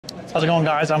How's it going,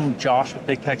 guys? I'm Josh with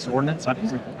Big Tech's Ordnance. I'm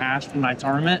with Ash from Knights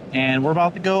Armament, and we're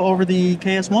about to go over the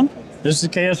KS1. This is the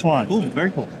KS1. Cool, very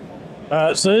cool.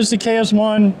 So this is the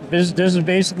KS1. This is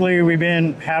basically, we've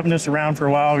been having this around for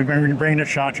a while. We've been bringing it to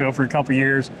SHOT Show for a couple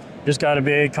years. Just got a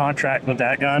big contract with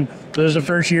that gun. So this is the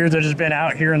first year that it's been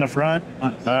out here in the front.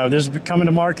 This is coming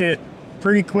to market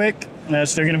pretty quick.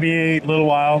 It's still going to be a little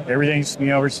while. Everything's,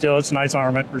 it's Knights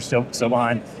Armament. We're still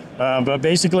behind. But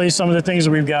basically, some of the things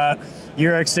that we've got,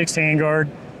 UX6 handguard,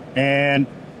 and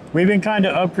we've been kind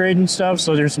of upgrading stuff.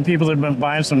 So there's some people that have been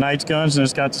buying some Knights guns, and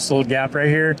it's got this little gap right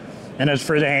here, and it's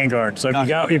for the handguard. So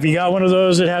if you got one of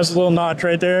those that has a little notch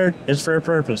right there, it's for a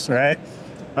purpose, right?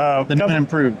 The new and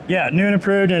improved. Yeah, new and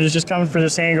improved, and it's just coming for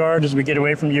this handguard as we get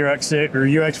away from UX6 or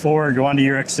UX4 and go on to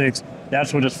UX6.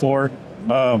 That's what it's for.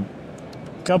 A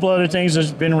couple other things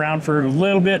that's been around for a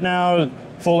little bit now,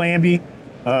 full ambi.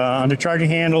 On the charging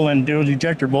handle and dual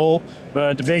ejector bolt.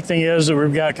 But the big thing is that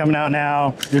we've got coming out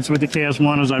now, it's with the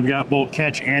KS1, is I've got bolt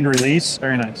catch and release.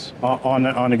 Very nice. On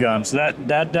the gun. So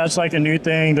that's like a new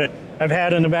thing that I've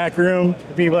had in the back room.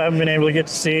 People haven't been able to get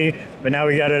to see, but now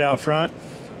we got it out front.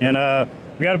 And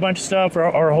we got a bunch of stuff.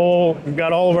 We've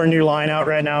got all of our new line out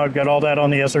right now. We've got all that on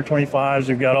the SR25s.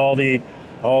 We've got all the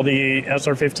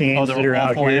SR15s that are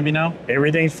out full here. ambi now?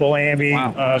 Everything's full ambi.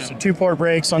 Wow. So 2-port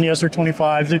brakes on the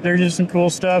SR25s. They're just some cool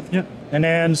stuff. Yep. And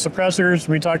then suppressors.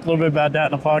 We talked a little bit about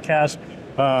that in the podcast.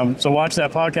 So watch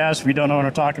that podcast if you don't know what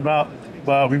I'm talking about.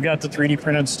 But we've got the 3D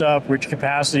printed stuff, which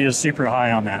capacity is super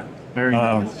high on that. Very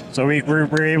nice. So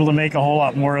we're able to make a whole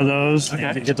lot more of those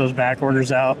to get those back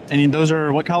orders out. And those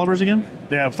are what calibers again?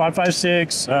 Yeah,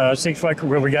 5.56, 6.5.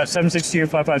 Well, we got 7.62,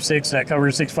 5.56 that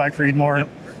covers 6.5 Creedmoor.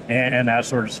 And that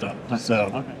sort of stuff.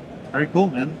 So, okay. Very cool,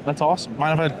 man. That's awesome.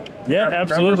 Mind if I? Yeah,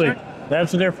 absolutely.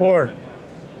 That's what they're for.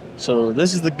 So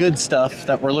this is the good stuff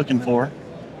that we're looking for.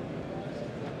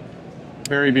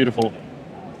 Very beautiful.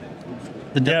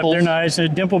 The dimples. Yeah, they're nice. A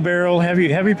dimple barrel,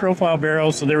 heavy profile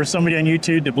barrel. So there was somebody on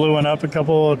YouTube that blew one up a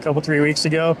couple 3 weeks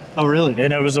ago. Oh, really?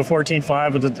 And it was a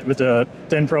 14.5 with a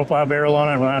thin profile barrel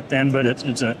on it. Well, not thin, but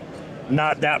it's a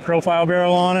not that profile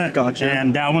barrel on it. Gotcha.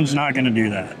 And that one's not going to do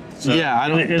that. So yeah,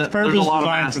 it's purpose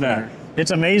designed for that. It's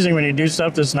amazing when you do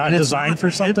stuff that's not designed for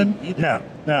something. No.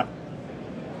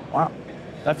 Wow,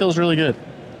 that feels really good.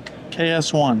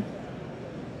 KS1.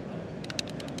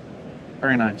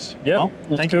 Very nice. Yep. Well,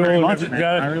 thank you very much, man.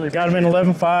 I really got them in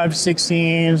 11.5,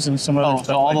 16s, and some other stuff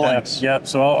so all like the that. lengths. Yep.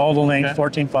 So all the lengths,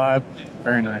 Okay. 14.5.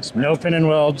 Very nice, man. No pin and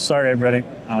weld. Sorry, everybody.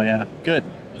 Oh yeah, good.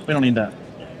 We don't need that.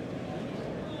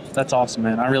 That's awesome,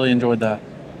 man. I really enjoyed that.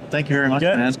 Thank you very much,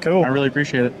 Yeah, man. it's cool. I really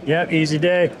appreciate it. Yep. Easy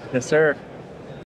day. Yes, sir.